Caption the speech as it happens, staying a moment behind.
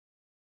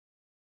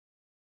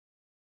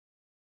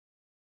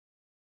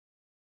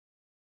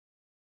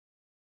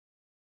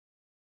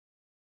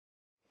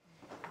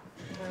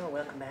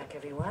Welcome back,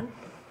 everyone.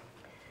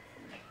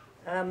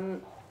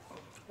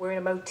 We're in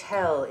a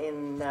motel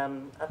in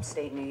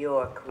upstate New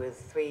York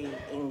with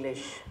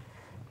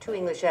two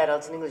English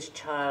adults, an English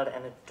child,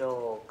 and a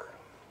dog.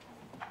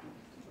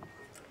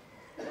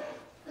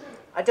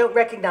 I don't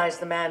recognize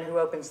the man who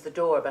opens the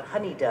door, but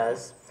Honey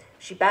does.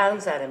 She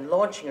bounds at him,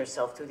 launching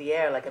herself through the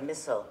air like a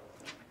missile.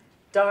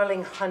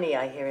 "Darling Honey,"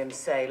 I hear him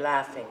say,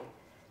 laughing,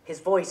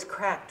 his voice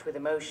cracked with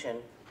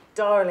emotion.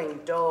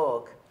 "Darling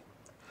dog."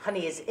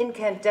 Honey is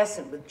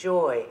incandescent with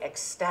joy,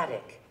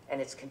 ecstatic,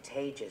 and it's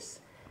contagious.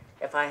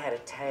 If I had a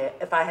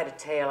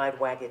tail,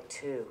 I'd wag it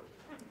too.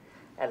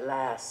 At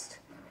last.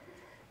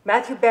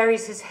 Matthew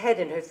buries his head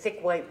in her thick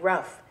white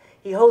ruff.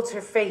 He holds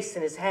her face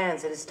in his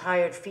hands, and his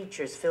tired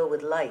features fill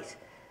with light.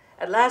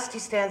 At last he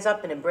stands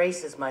up and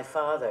embraces my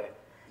father.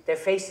 Their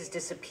faces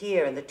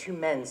disappear, and the two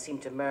men seem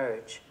to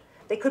merge.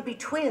 They could be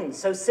twins,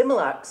 so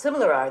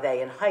similar are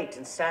they in height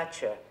and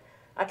stature.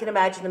 I can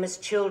imagine them as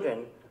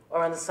children,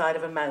 or on the side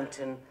of a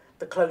mountain,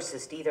 the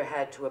closest either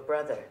had to a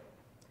brother.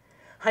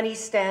 Honey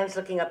stands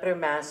looking up at her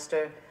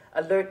master,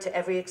 alert to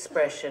every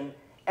expression,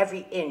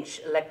 every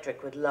inch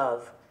electric with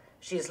love.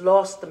 She has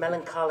lost the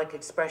melancholic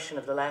expression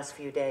of the last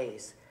few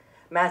days.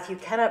 Matthew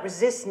cannot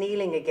resist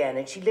kneeling again,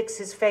 and she licks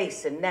his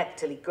face and neck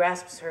till he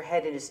grasps her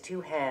head in his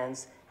two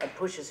hands and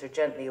pushes her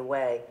gently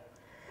away.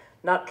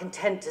 Not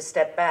content to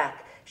step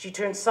back, she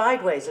turns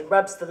sideways and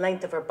rubs the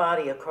length of her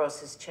body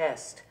across his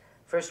chest,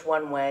 first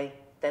one way,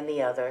 then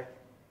the other.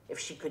 If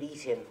she could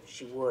eat him,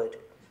 she would.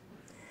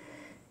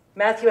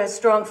 Matthew has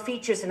strong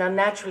features and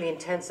unnaturally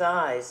intense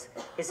eyes.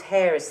 His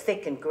hair is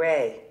thick and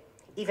gray.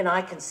 Even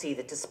I can see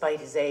that despite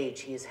his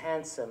age, he is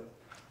handsome.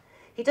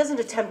 He doesn't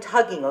attempt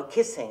hugging or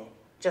kissing,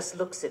 just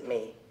looks at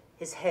me,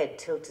 his head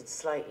tilted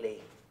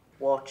slightly,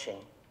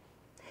 watching.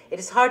 It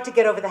is hard to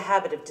get over the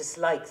habit of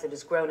dislike that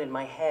has grown in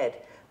my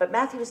head, but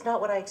Matthew is not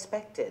what I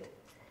expected.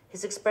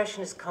 His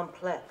expression is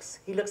complex.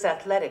 He looks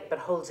athletic, but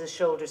holds his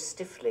shoulders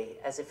stiffly,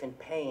 as if in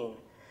pain.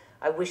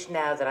 I wish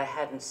now that I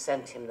hadn't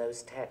sent him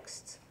those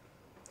texts.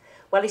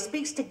 While he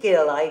speaks to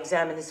Gil, I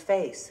examine his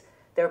face.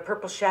 There are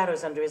purple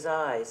shadows under his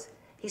eyes.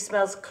 He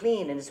smells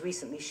clean and is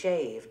recently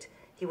shaved.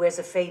 He wears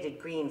a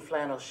faded green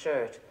flannel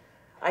shirt.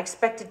 I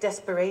expected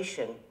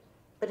desperation,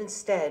 but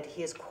instead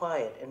he is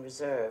quiet and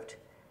reserved.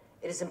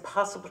 It is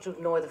impossible to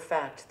ignore the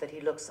fact that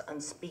he looks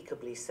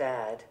unspeakably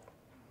sad.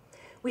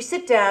 We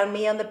sit down,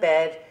 me on the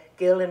bed,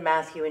 Gil and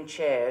Matthew in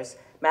chairs.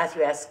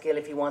 Matthew asks Gil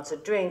if he wants a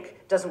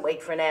drink, doesn't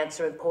wait for an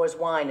answer, and pours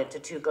wine into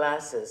 2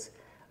 glasses.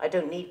 I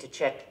don't need to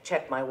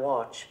check my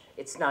watch.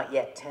 It's not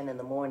yet 10 in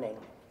the morning.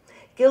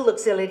 Gil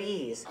looks ill at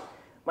ease.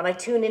 When I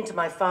tune into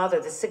my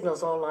father, the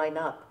signals all line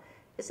up.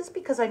 Is this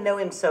because I know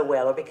him so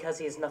well, or because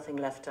he has nothing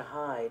left to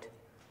hide?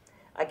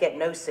 I get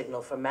no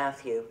signal from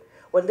Matthew.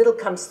 What little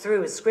comes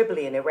through is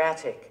scribbly and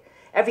erratic.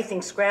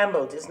 Everything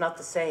scrambled is not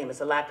the same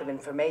as a lack of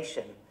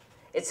information.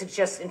 It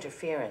suggests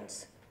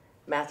interference.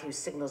 Matthew's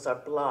signals are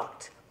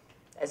blocked,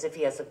 as if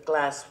he has a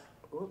glass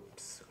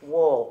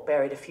wall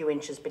buried a few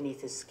inches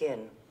beneath his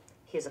skin.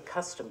 He is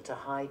accustomed to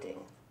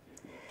hiding.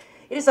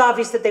 It is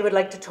obvious that they would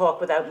like to talk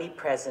without me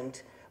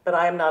present, but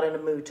I am not in a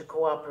mood to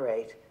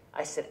cooperate.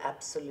 I sit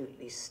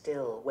absolutely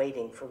still,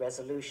 waiting for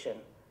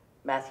resolution.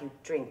 Matthew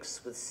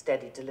drinks with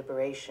steady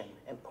deliberation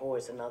and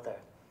pours another.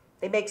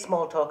 They make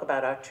small talk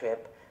about our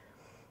trip.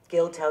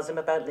 Gil tells him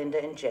about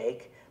Linda and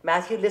Jake.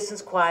 Matthew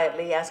listens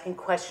quietly, asking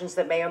questions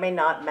that may or may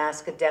not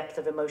mask a depth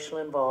of emotional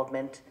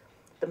involvement.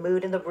 The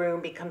mood in the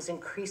room becomes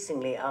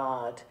increasingly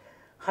odd.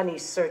 Honey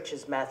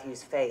searches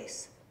Matthew's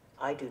face.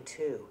 I do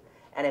too,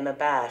 and am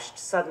abashed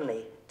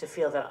suddenly to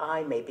feel that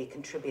I may be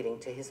contributing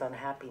to his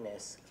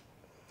unhappiness.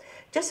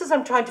 Just as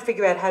I'm trying to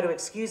figure out how to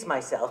excuse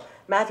myself,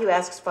 Matthew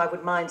asks if I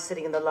would mind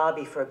sitting in the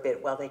lobby for a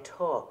bit while they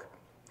talk.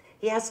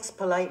 He asks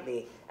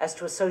politely, as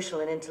to a social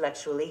and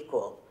intellectual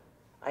equal.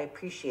 I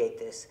appreciate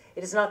this.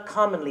 It is not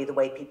commonly the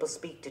way people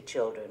speak to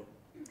children.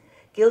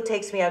 Gil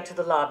takes me out to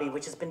the lobby,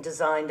 which has been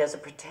designed as a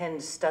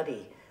pretend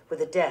study,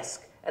 with a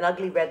desk, an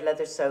ugly red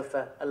leather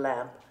sofa, a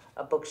lamp,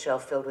 a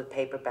bookshelf filled with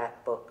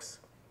paperback books.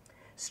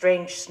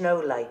 Strange snow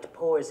light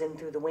pours in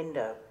through the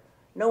window.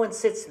 No one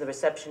sits in the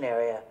reception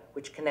area,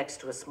 which connects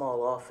to a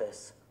small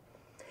office.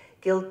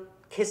 Gil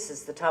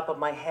kisses the top of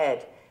my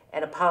head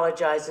and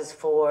apologizes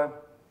for,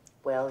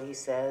 well, he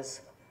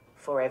says,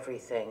 for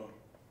everything.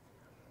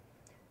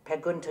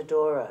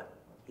 Perguntadora,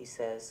 he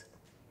says.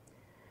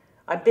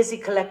 I'm busy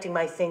collecting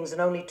my things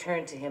and only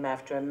turn to him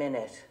after a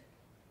minute.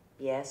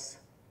 Yes?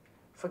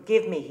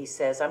 Forgive me, he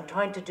says. I'm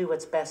trying to do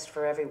what's best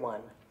for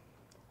everyone.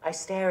 I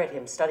stare at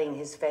him, studying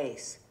his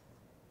face.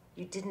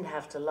 You didn't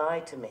have to lie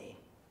to me.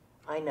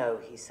 I know,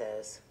 he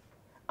says.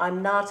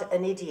 I'm not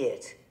an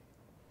idiot.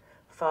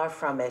 Far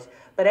from it.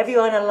 But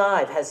everyone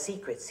alive has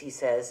secrets, he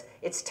says.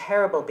 It's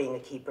terrible being a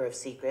keeper of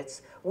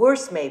secrets.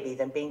 Worse, maybe,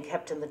 than being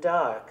kept in the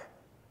dark.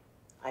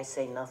 I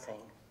say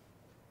nothing.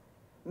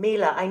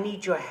 Mila, I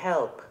need your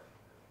help.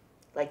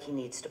 Like he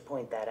needs to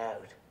point that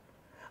out.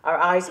 Our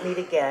eyes meet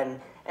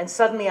again, and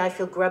suddenly I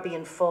feel grubby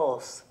and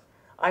false.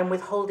 I'm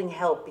withholding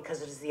help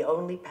because it is the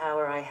only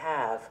power I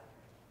have,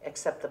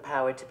 except the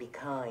power to be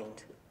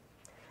kind.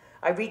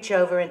 I reach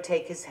over and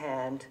take his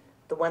hand,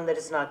 the one that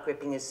is not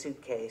gripping his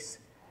suitcase,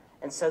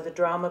 and so the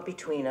drama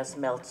between us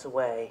melts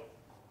away.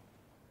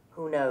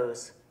 Who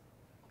knows?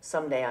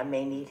 Someday I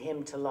may need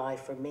him to lie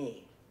for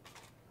me.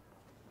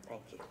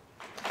 Thank you.